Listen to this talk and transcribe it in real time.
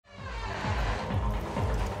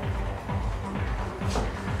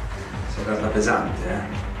Serata pesante, eh?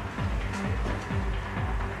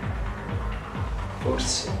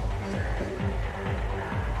 Forse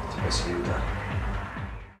ti posso aiutare.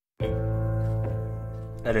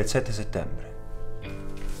 Era il 7 settembre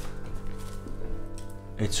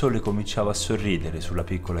e il sole cominciava a sorridere sulla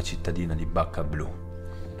piccola cittadina di Bacca Blu.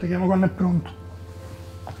 Ti chiamo quando è pronto.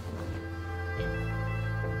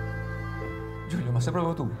 Giulio, ma sei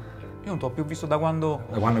proprio tu? Io non ti ho più visto da quando...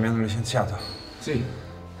 Da quando mi hanno licenziato? Sì.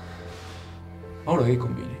 Ma ora che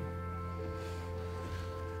combini?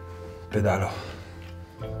 Pedalo.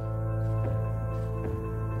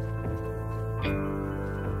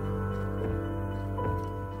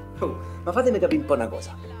 Oh, ma fatemi capire un po' una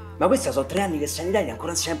cosa. Ma questa sono 3 anni che sei in Italia e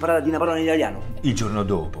ancora non si è imparata a dire una parola in italiano? Il giorno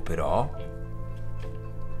dopo, però,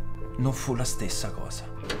 non fu la stessa cosa.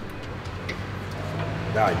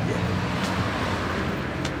 Dai.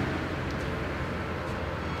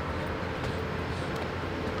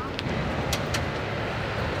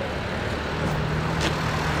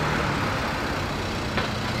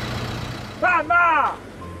 Mamma!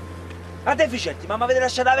 A deficienti, ma mi avete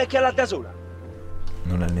lasciato la vecchia là da sola?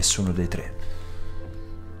 Non è nessuno dei tre.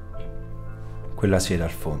 Quella sera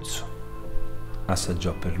Alfonso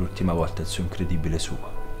assaggiò per l'ultima volta il suo incredibile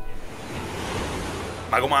sugo.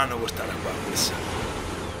 Ma come hanno portato qua questa?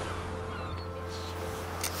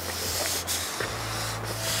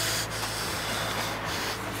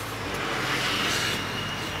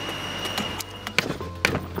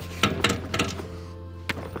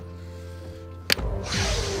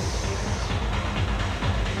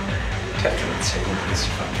 Certo non sei uno che si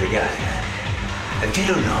fa pregare, eh? È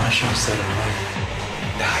vero o no? Lasciamo stare noi.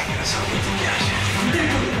 Dai, lo so che ti piace.